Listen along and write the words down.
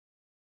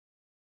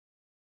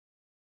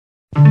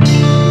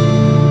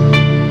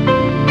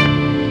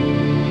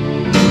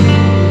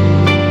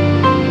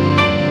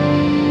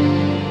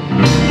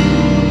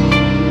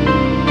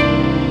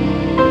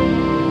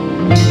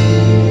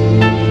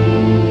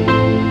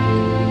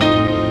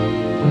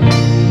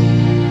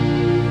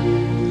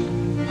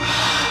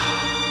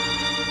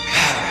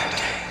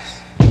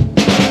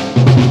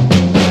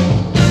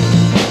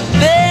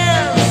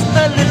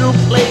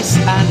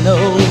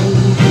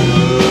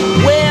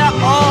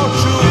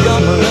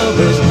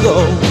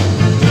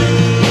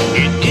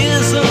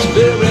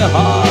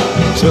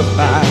to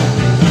find.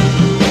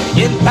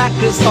 In fact,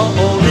 it's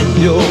all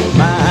in your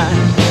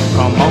mind.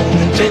 Come on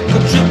and take a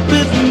trip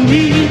with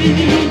me.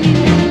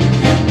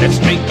 Let's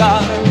make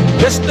our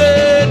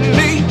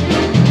destiny.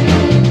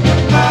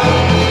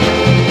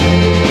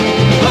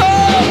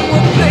 Oh, a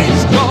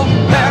place called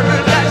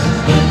paradise,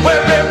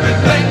 where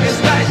everything is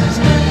nice.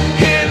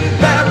 In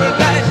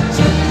paradise,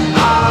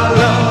 our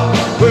love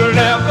will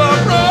never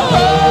grow.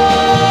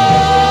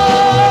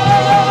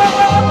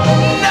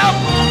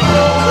 Never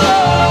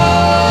grow.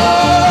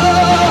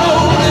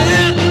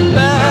 In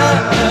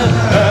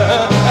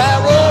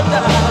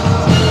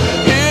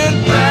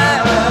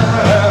paradise.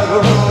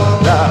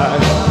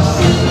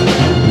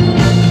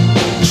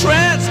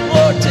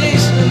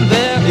 Transportation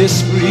there is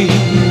free,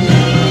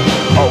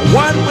 a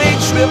one-way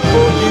trip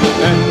for you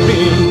and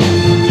me.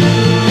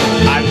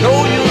 I know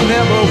you'll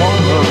never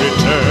want to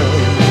return.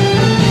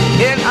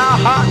 In our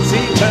hearts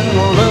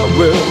eternal love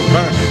will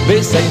burn.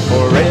 They say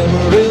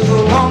forever is a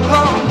long,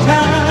 long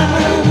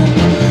time,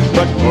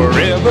 but forever